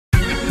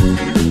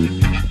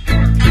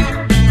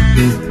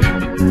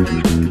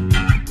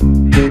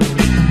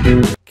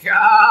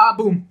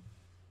CAPPBOOM!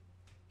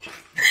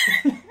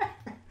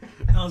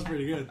 That was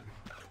pretty good.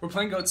 We're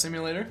playing Goat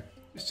Simulator.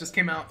 This just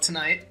came out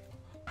tonight.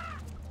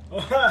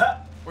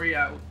 Where you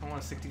at? I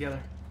want to stick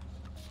together.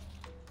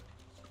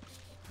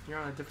 You're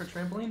on a different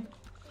trampoline?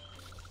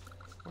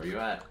 Where you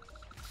at?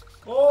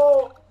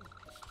 Oh!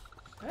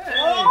 Hey!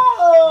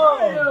 Oh!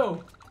 Where are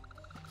you?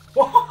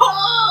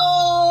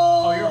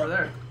 Oh! Oh, you're over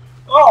there.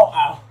 Oh,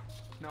 ow.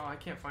 No, I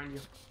can't find you.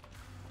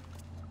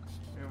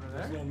 You're over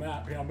There's there? no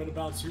map. Yeah, I'm gonna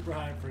bounce super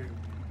high for you.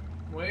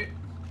 Wait.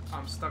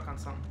 I'm stuck on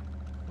something.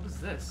 What is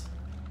this?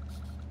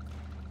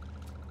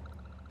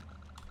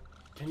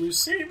 Can you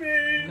see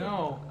me?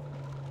 No.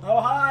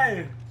 Oh,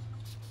 hi.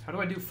 How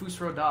do I do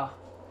Fusro Da?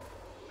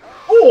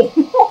 Oh!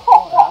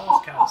 Oh, that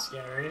was kind of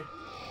scary.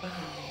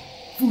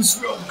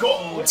 Fusro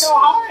Goat! Look how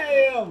high I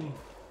am.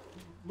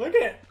 Look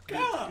at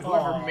God.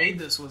 Whoever made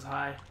this was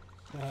high.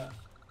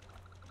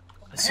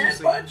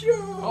 Seriously. Headbutt you!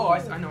 Oh,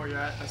 I know where you're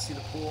at. I see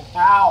the pool.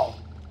 Ow!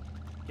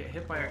 Get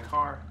hit by a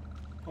car.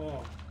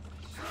 Oh.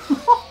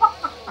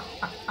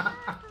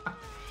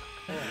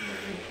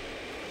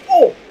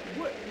 Oh!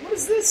 What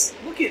is this?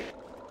 Look it!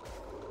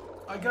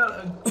 I got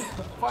a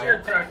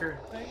firecracker.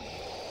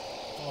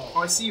 Oh,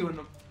 I see you in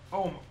the...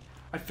 Oh,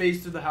 I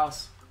phased through the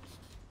house.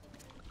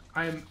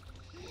 I'm...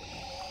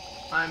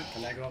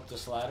 Can I go up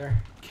this ladder?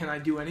 Can I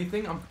do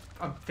anything? I'm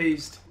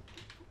phased.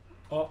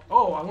 Oh.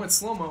 Oh, I went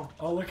slow-mo.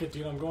 Oh, look at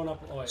dude, I'm going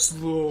up. Oh, wait.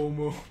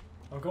 Slow-mo.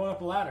 I'm going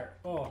up a ladder.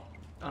 Oh.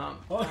 Oh,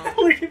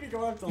 Look at me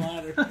going up the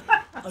ladder.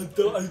 I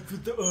thought I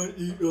put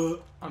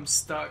the I'm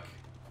stuck.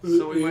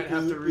 So we might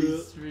have to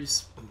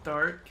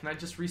restart. Can I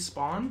just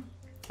respawn?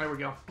 There we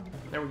go.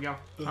 There we go.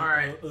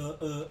 Alright.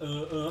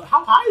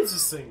 How high is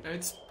this thing?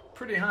 It's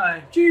pretty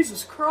high.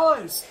 Jesus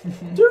Christ.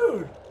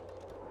 Dude.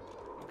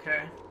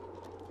 Okay.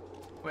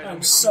 Wait,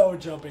 I'm so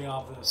jumping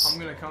off this. I'm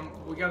gonna come.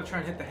 We gotta try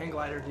and hit the hang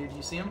glider, dude.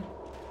 You see him?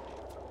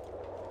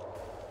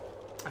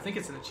 I think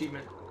it's an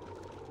achievement.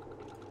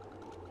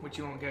 Which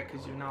you won't get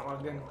because you're not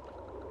logged in.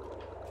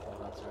 Oh,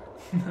 that's right.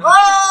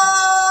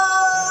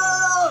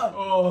 Ah!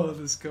 Oh,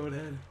 this goat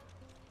head.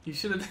 You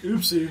should have.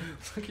 Oopsie.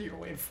 Look at your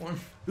waveform.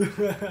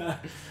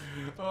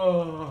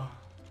 Oh.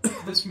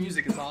 This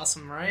music is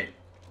awesome, right?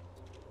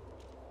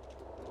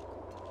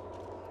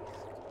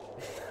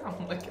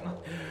 I'm looking.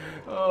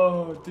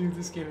 Oh, dude,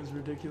 this game is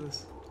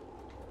ridiculous.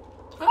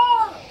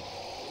 Ah!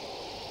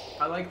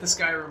 I like the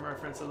Skyrim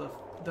reference of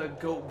the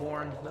goat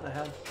born that I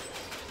have.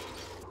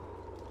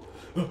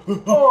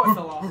 Oh, I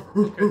fell off.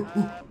 Okay.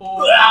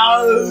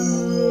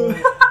 Oh.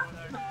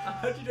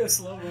 How'd you do a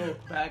slow-mo?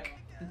 Back.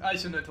 I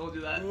shouldn't have told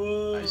you that.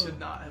 Whoa. I should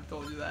not have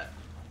told you that.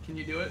 Can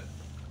you do it?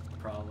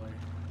 Probably.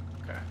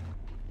 Okay.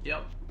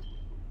 Yep.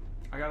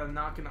 I gotta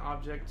knock an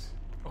object.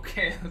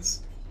 Okay,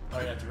 let's... Oh,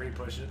 you have to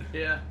re-push it.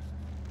 Yeah.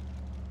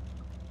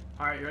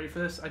 Alright, you ready for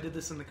this? I did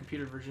this in the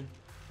computer version.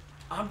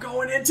 I'm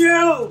going in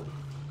too!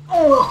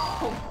 Oh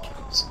my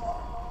gosh.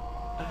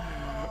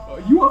 Oh,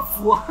 you are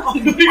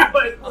flying!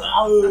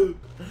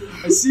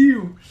 I see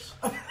you!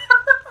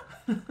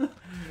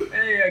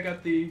 Hey, I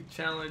got the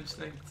challenge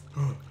thing.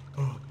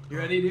 You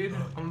ready, dude?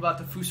 I'm about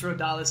to Fusro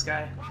Da this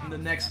guy in the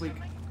next week.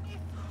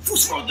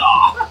 Fusro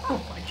Da!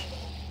 Oh my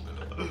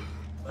god.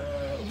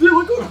 Dude,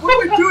 look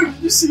what am I doing?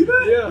 Did you see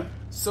that? Yeah.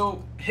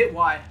 So, hit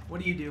Y.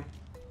 What do you do?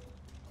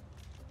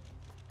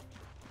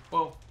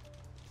 Whoa.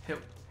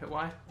 Hit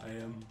Y? I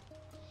am.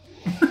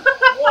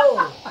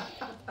 Whoa!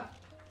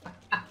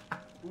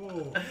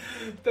 Whoa.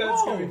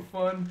 That's gonna be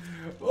fun.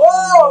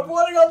 Whoa! I'm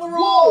running on the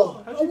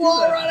roll! How'd you do wall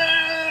that?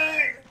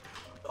 running!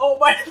 Oh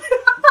my...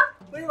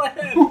 Look at my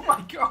head! Oh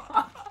my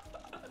god!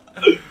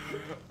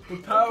 The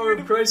power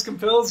of Christ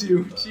compels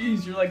you.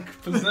 Jeez, you're like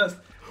possessed.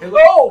 Hey,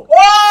 look. Whoa!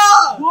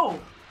 Ah! Whoa!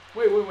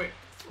 Wait. I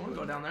wanna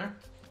go down there.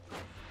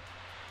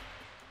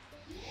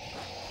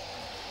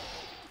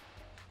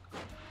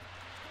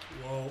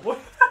 Whoa. What?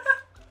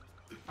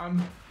 I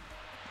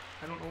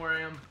don't know where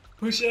I am.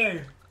 Push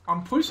A.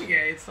 I'm pushing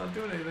A, it's not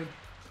doing anything.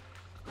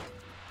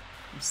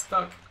 I'm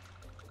stuck.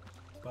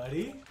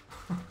 Buddy?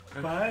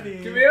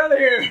 Buddy? Get me out of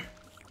here!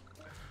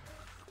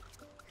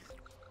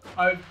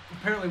 I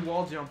apparently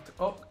wall jumped.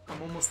 Oh,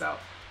 I'm almost out.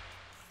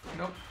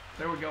 Nope.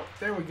 There we go.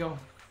 There we go.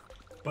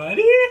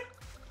 Buddy?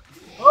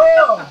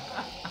 Oh!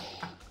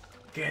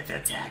 Get the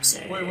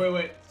taxi.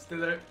 Wait. Stay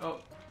there. Oh.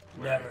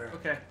 Never.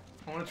 Okay.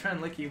 I want to try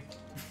and lick you.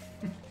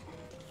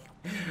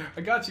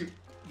 I got you.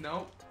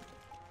 No.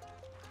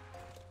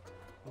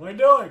 What am I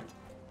doing?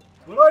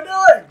 What am I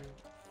doing?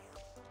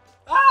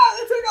 Ah,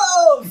 the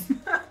tickles!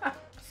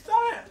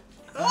 Stop it!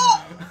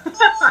 Ah!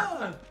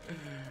 Ah!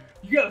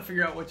 You gotta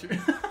figure out what you're...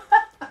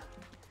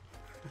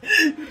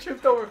 You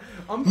tripped over.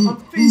 I'm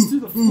phased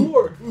through the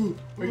floor.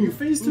 Are you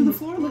phased through the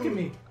floor? Look at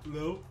me.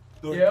 No.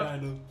 No, Yep.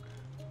 kind of.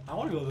 I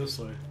want to go this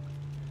way.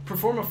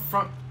 Perform a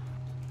front...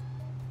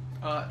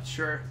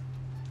 Sure.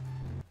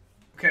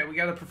 Okay, we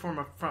gotta perform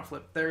a front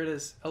flip. There it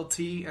is.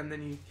 LT, and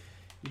then you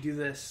do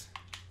this.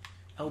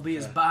 LB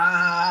is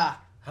ba.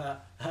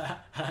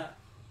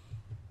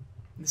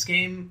 This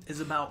game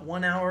is about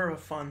 1 hour of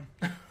fun.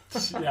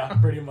 Yeah,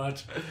 pretty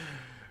much.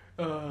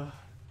 I'm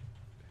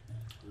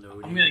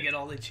Loading. gonna get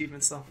all the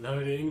achievements though.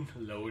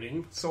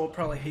 Loading. So I'll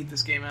probably hate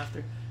this game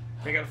after.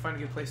 I gotta find a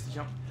good place to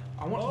jump.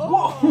 I want.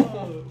 Oh.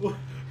 Whoa!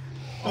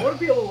 I want to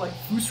be able to like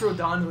Fusro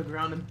down to the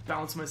ground and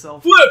balance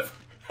myself. Flip!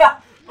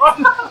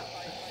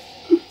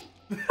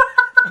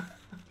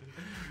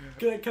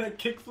 Can I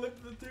kickflip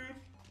the dude?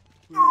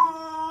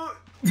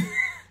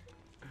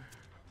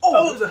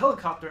 Oh, there's a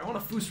helicopter. I want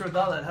to Fusro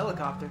down that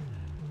helicopter.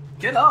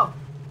 Get up!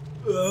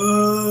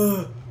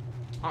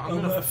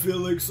 I'm not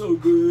feeling so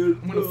good.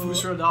 I'm gonna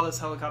Fusro down this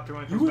helicopter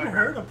when it comes You back. would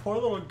hurt a poor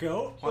little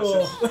goat? Watch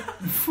this.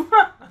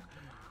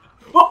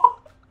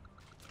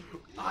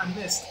 I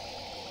missed.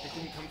 It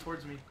didn't come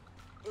towards me.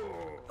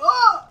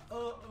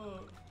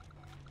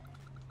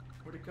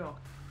 Where'd it go?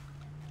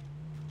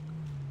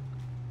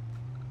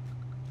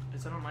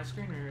 Is that on my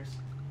screen or yours?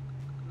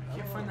 I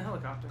can't find the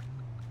helicopter.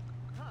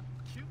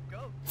 Cute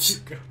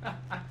goat.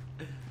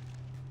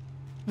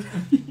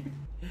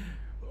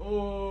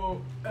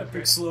 Oh,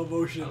 Epic slow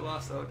motion. I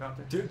lost the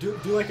helicopter. Do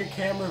like a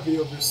camera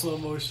view of your slow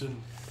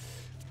motion.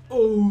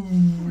 Oh,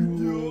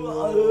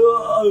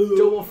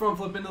 double front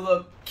flip into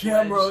the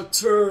Camera ledge.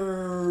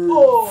 turn.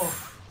 Oh,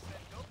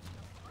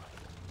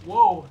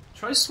 whoa!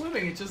 Try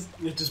swimming. It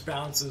just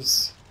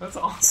bounces. that's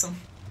awesome.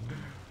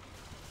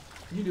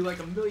 You do like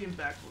a million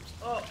backflips.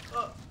 Oh.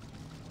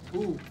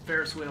 Ooh,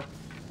 Ferris wheel.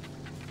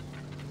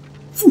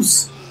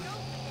 Foos.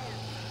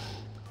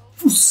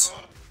 Foos.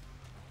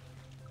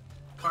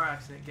 Car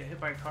accident. Get hit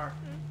by a car.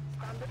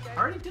 I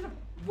already did a.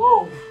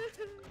 Whoa!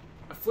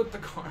 I flipped the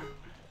car.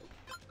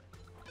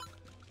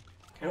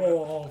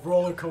 Oh,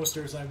 roller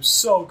coasters. I'm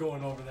so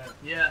going over there.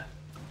 Yeah.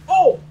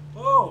 Oh!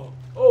 Oh.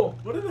 Oh!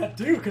 What did that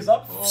do? Because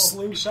I'm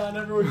slingshot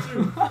everywhere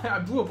too. I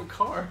blew up a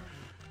car.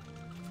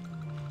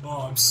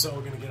 Oh, I'm so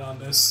gonna get on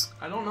this.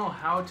 I don't know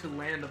how to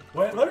land a.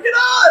 Wait, let me get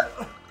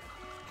on!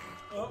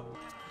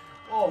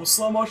 Oh, will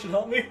slow motion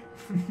help me?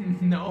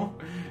 No,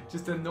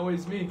 just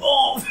annoys me.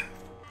 Oh!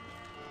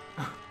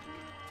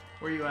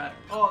 Where you at?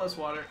 Oh, that's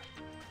water.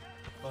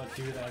 Oh,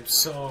 dude, I'm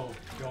so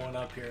going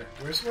up here.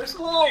 Where's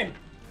the line?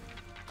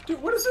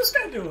 Dude, what is this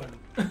guy doing?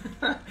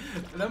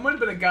 That might have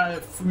been a guy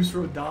at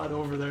Fusro Dodd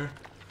over there.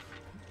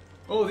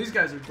 Oh, these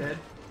guys are dead.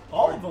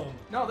 All of them.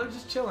 No, they're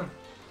just chilling.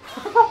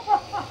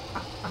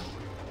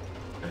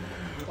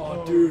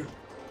 Oh, dude.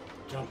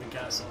 Jumping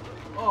castle.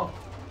 Oh,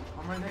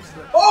 I'm right next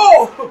to it.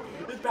 Oh!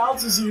 It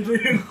bounces you,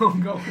 dude.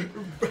 I'm going.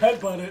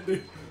 Headbutt it,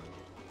 dude.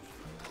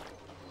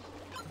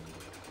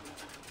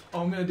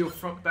 Oh, I'm gonna do a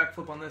front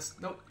backflip on this.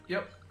 Nope.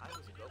 Yep.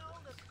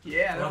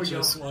 Yeah, there we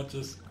go. Watch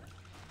this.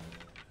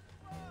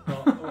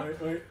 Oh,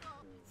 wait.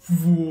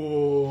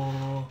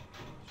 Whoa.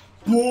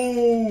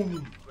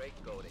 Boom!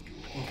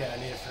 Okay, I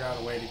need to figure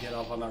out a way to get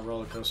up on that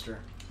roller coaster.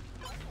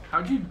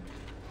 How'd you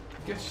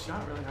get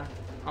shot really high?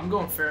 I'm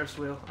going Ferris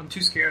wheel. I'm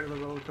too scared of the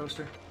roller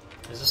coaster.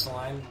 Is this the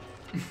line?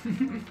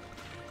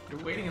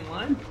 You're waiting in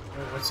line?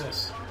 Wait, what's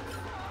this?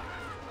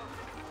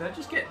 Did I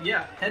just get...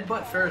 Yeah,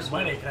 headbutt Ferris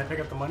wheel. Money. Can I pick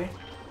up the money?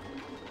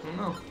 I don't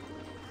know.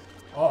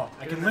 Oh,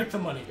 I can lick the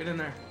money. Get in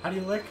there. How do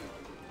you lick?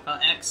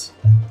 X.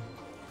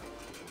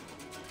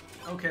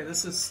 Okay,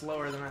 this is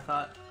slower than I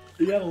thought.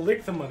 You gotta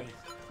lick the money.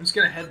 I'm just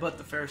gonna headbutt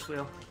the Ferris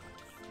wheel.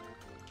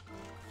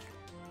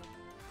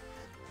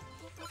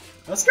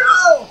 Let's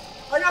go!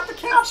 I got the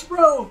cash,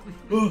 bro!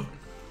 You're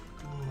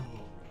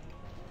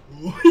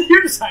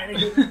just hiding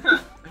it.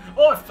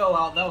 Oh, it fell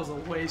out. That was a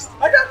waste.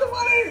 I got the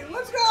money!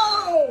 Let's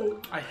go!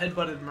 I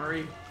headbutted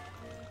Marie.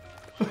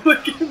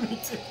 Look at me,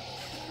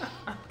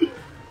 dude.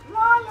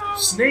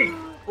 Snake!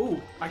 Ooh,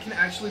 I can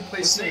actually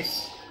play Snake.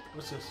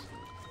 What's this?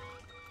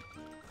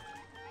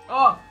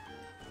 Oh!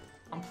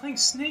 I'm playing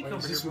Snake Wait, over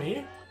is here. this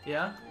me?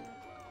 Yeah?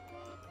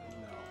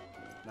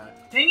 No,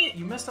 not. Dang it,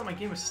 you messed up my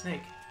game of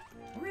Snake.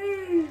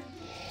 Whee!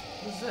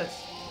 What is this?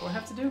 What do I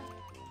have to do?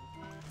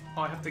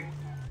 Oh, I have to...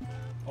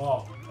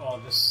 Oh,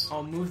 this.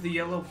 I'll move the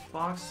yellow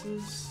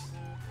boxes.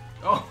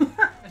 Oh,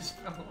 I just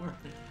fell over.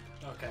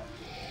 Okay.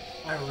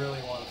 I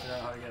really want to figure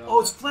out how to get on.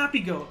 Oh, it's Flappy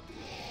Goat.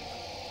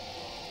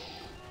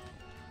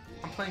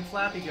 I'm playing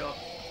Flappy Goat.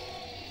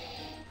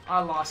 I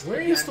lost. Where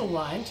again. is the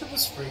line to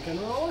this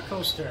freaking roller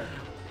coaster?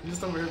 I'm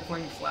just over here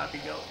playing Flappy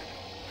Goat.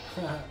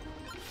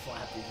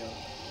 Flappy Goat.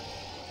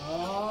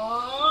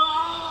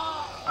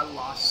 I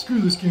lost. Screw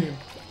this game.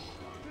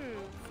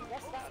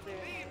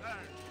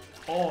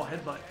 Oh,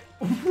 headbutt.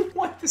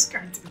 What this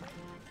guy did?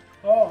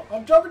 Oh,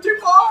 I'm jumping too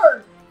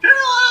far!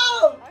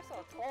 Help!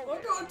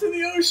 I'm going to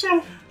the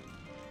ocean!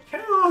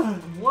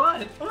 Help!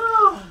 What?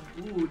 Oh,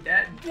 Ooh,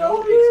 that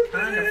goat is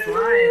kind of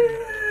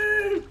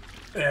flying.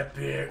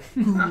 Epic.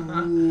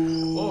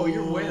 Oh,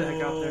 you're way the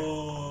heck out there.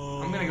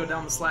 I'm gonna go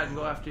down the slide and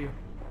go after you.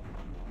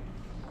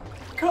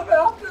 Come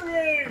after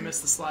me! I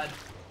missed the slide.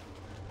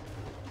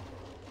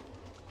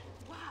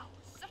 Wow,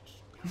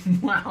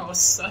 Wow,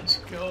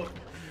 such goat.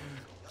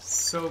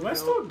 So Am I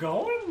still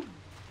going?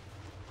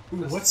 Ooh,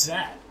 what's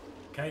that?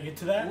 Can I get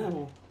to that?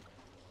 Ooh.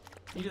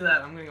 You do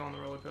that, I'm gonna go on the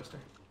roller coaster.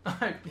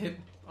 I hit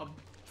a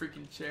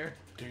freaking chair.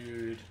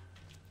 Dude.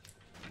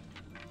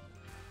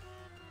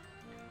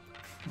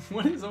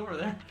 What is over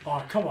there?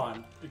 Oh, come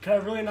on. Can I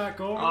really not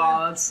go over there?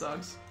 Oh, that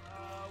sucks.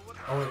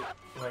 Oh,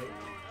 wait.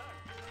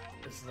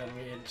 Just let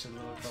me inch a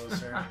little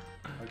closer.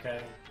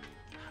 Okay.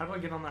 How do I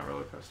get on that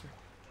roller coaster?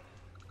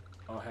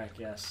 Oh, heck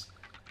yes.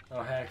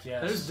 Oh, heck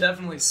yes. There's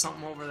definitely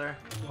something over there.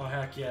 Oh,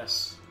 heck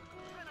yes.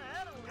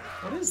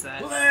 What is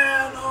that?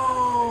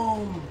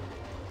 Plenum!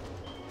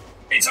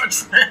 It's our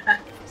track!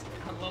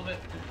 I love it.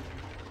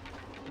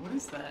 What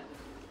is that?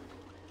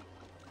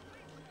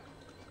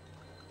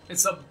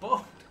 It's a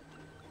boat.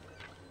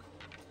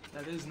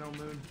 That is no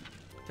moon.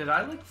 Did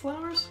I lick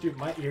flowers? Dude,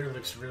 my ear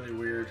looks really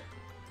weird.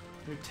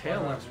 Your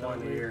tail looks one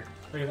really weird.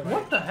 Look at that.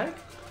 What the heck?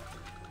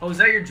 Oh, is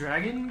that your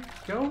dragon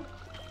goat?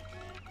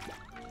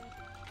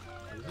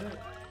 Is it?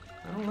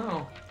 I don't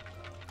know.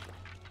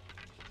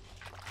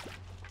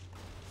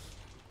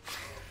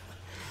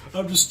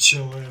 I'm just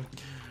chilling.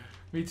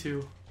 Me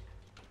too.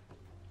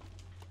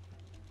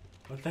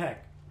 What the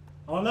heck?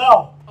 Oh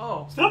no!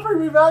 Oh, Stop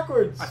bringing me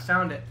backwards! I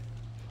found it.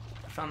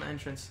 I found the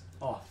entrance.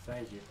 Oh,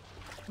 thank you.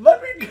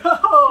 Let me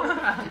go!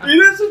 It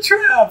is a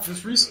trap!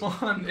 Just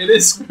respawn. It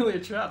is really a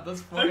trap.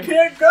 That's funny. I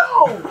can't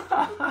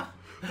go!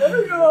 Let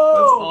me go!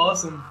 That's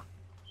awesome.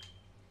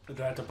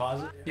 Do I have to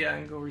pause it? Yeah,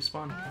 and go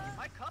respawn.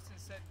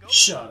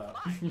 Shut up.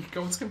 Your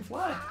goats can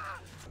fly.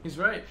 He's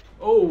right.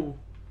 Oh,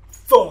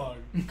 Fuck.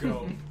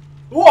 Go.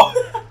 Whoa!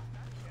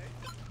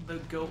 the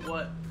goat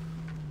what?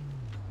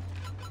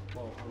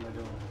 Whoa, what am I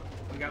doing?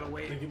 We gotta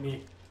wait. Look at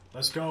me.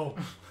 Let's go.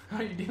 How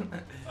are you doing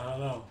that? I don't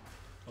know.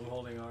 I'm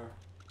holding R.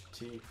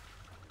 T.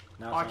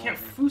 Now Oh, I it's can't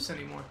holding. foos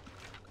anymore.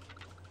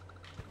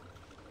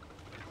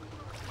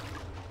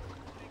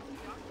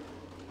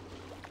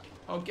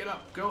 Oh, get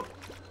up, goat.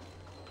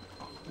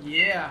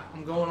 Yeah,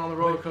 I'm going on the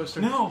roller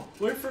coaster. No!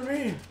 Wait for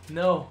me!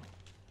 No.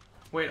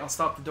 Wait, I'll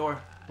stop the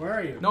door. Where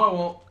are you? No, I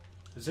won't.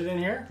 Is it in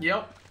here?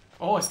 Yep.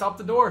 Oh, I stopped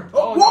the door.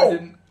 Oh, Oh, no, I whoa!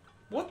 didn't.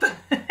 What the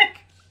heck?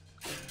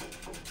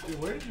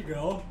 Dude, where did you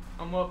go?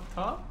 I'm up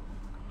top.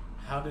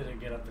 How did it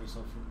get up there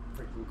so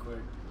freaking quick?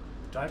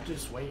 Do I have to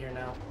just wait here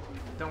now?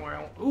 Don't worry.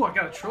 Ooh, I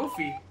got a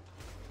trophy.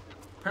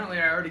 Apparently,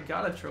 I already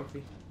got a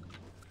trophy.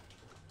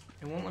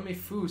 It won't let me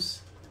foos.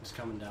 It's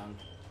coming down.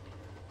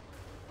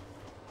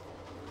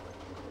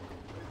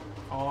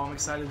 Oh, I'm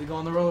excited to go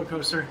on the roller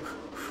coaster.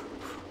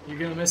 You're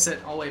gonna miss it.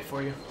 I'll wait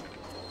for you.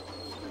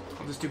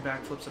 I'll just do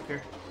backflips up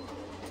here.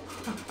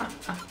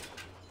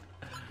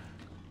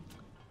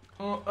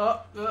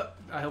 Oh,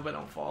 I hope I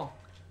don't fall.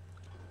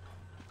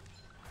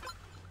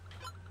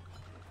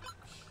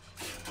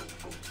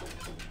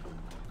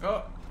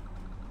 Oh.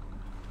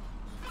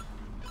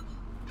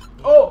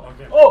 Oh!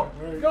 Okay. Oh!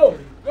 Where are you, Go!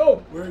 buddy? Go!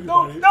 Where are you,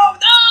 No! buddy? No!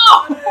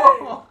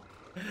 No!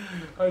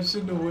 I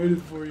shouldn't have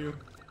waited for you.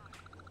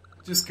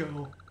 Just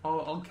go.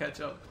 I'll catch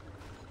up.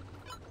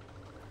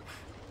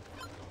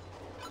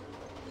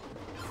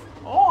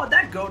 Oh,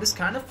 that goat is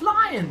kind of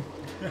flying.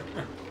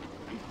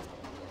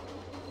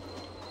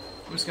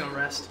 I'm just gonna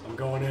rest. I'm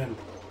going in.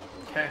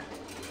 Okay.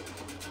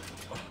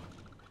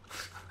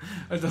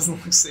 That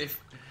doesn't look safe.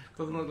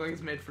 Doesn't look like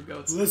it's made for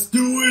goats. Let's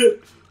do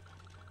it!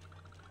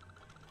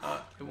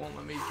 It won't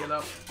let me get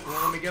up. It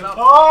won't let me get up.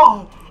 It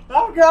Oh!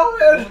 I'm won't let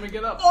going! me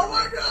get up. Oh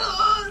my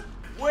god!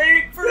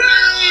 Wait for me!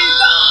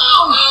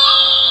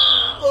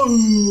 Oh,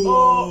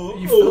 Oh,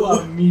 you fell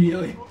out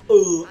immediately.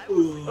 Oh,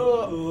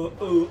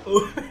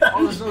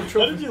 there's no trophy.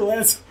 How did you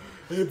land?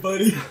 Hey,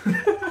 buddy.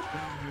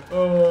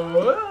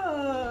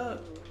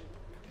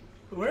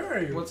 Where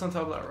are you? What's on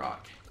top of that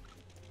rock?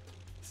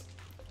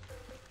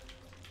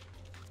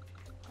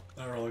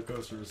 That roller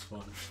coaster was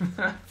fun.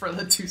 For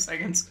the 2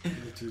 seconds.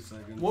 Give me 2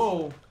 seconds.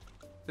 Whoa.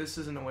 This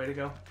isn't a way to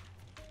go.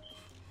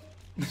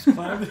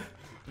 Climb.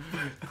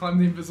 Climb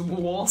the invisible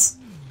walls.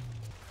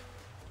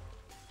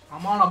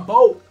 I'm on a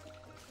boat.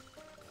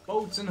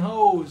 Boats and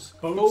hoes.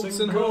 Boats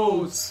and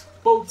hoes.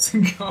 Boats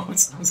and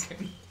goats. I was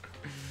kidding.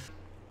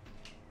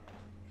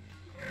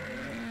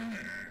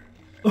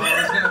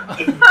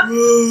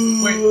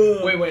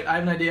 Wait. I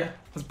have an idea.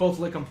 Let's both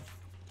lick them.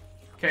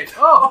 Okay.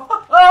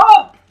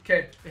 Oh!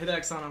 Okay, hit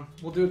X on him.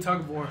 We'll do a tug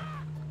of war.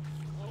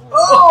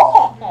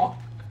 Oh!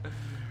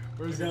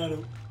 Where's I got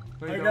him.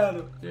 No, you I don't. got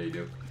him. Yeah, you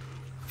do.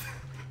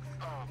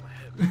 Oh,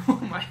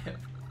 my head.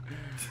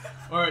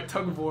 Alright,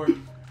 tug of war.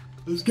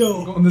 Let's I'm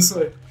go. going this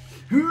way.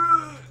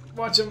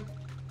 Watch him.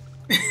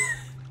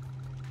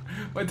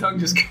 My tongue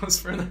just goes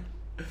further.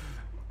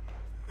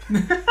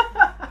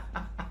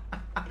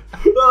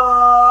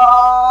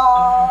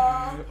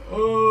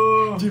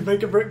 Oh. Do you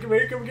make him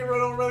get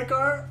run over by the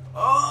car?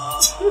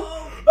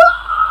 Oh.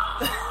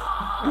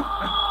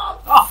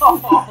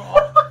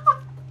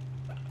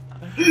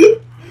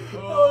 That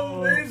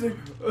was amazing.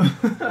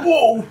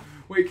 Whoa!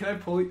 Wait, can I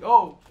pull you?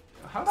 Oh,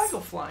 how did I go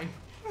flying?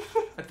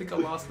 I think I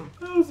lost them.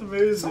 That was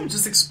amazing. Something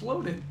just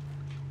exploded.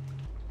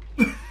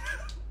 You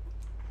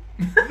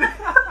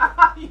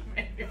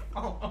made me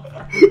fall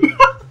over.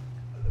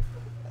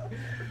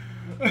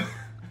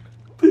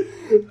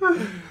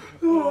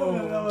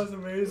 Oh, that was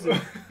amazing.